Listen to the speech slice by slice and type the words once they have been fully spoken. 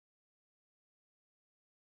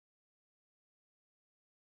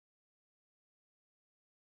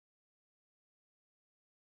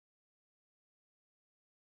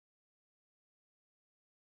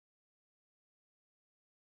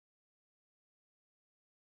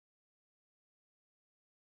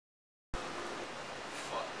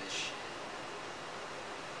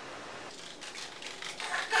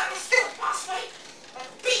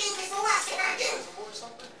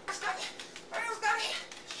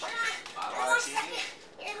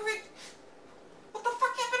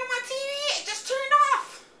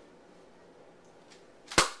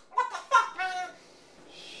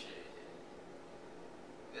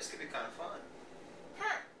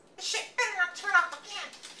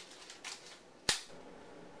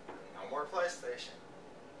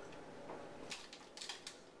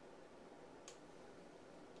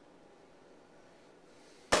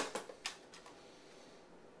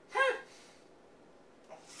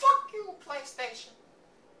PlayStation.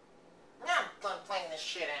 I'm done playing this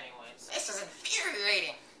shit anyways. This is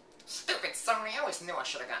infuriating. Stupid Sony, I always knew I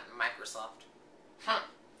should have gotten Microsoft.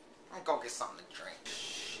 I'll go get something to drink.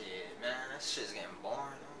 Shit, man, this shit's getting boring.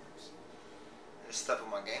 Just step up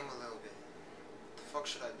my game a little bit. What the fuck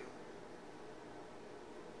should I do?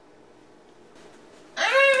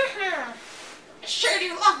 I sure do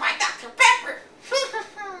love my Dr. Pepper.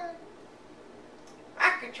 I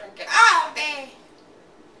could drink it all day.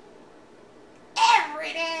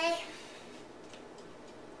 Every day.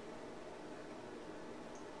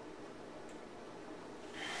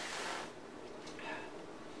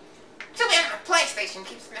 Too bad my PlayStation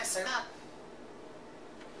keeps messing up.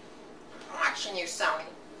 I'm watching you, Sony.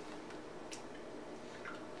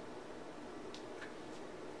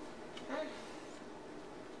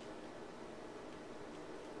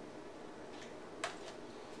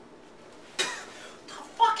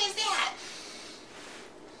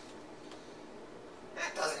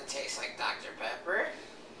 Tastes like Dr. Pepper.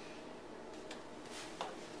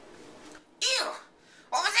 Ew!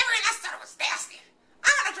 Whatever in that stuff was nasty.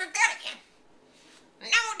 I'm gonna drink that again.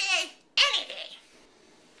 No day, any day.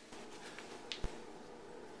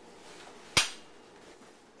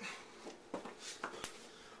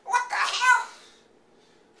 What the hell?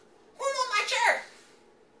 Who moved my chair?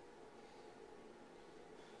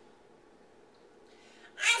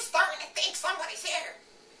 I'm starting to think somebody's here.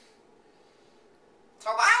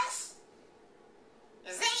 Tobias?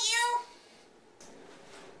 Is that you?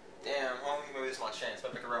 Damn, homie, maybe this is my chance. I'll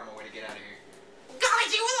pick a run my way to get out of here. Golly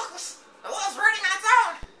gee willikers! The wall's running on its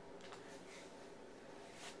own!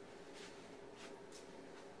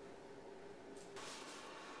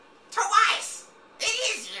 Tobias!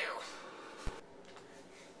 It is you!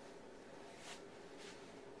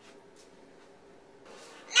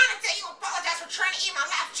 Not until you apologize for trying to eat my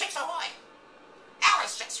last Chips Ahoy! That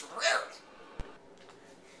was just rude!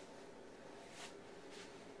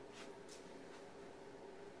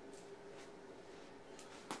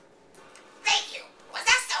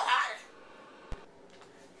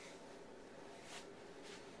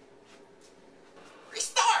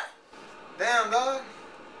 Damn, dog.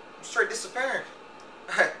 I'm straight disappearing.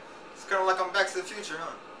 It's kind of like I'm back to the future,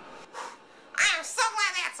 huh? I am so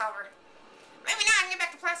glad that's over. Maybe now I can get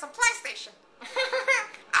back to playing some PlayStation.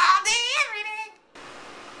 All day, every day.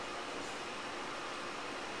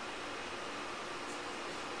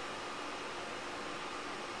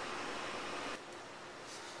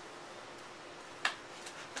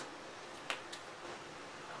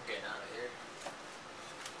 I'm getting out of here.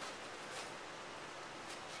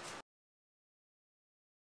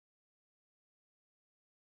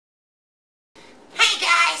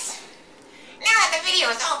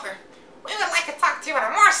 Is over. We would like to talk to you on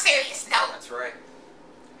a more serious note. That's right.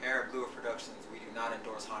 Here at Blueroof Productions, we do not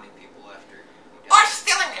endorse haunting people after or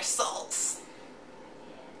stealing their souls.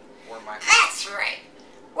 Or Microsoft. That's right.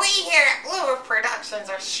 We here at Blueroof Productions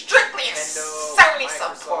are strictly Sony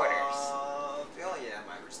supporters. Oh yeah,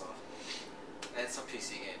 Microsoft. And some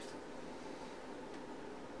PC games too.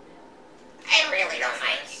 I really don't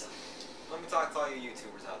like it. Let me talk to all you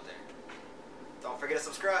YouTubers out there. Don't forget to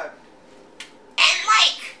subscribe. And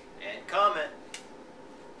like. And comment.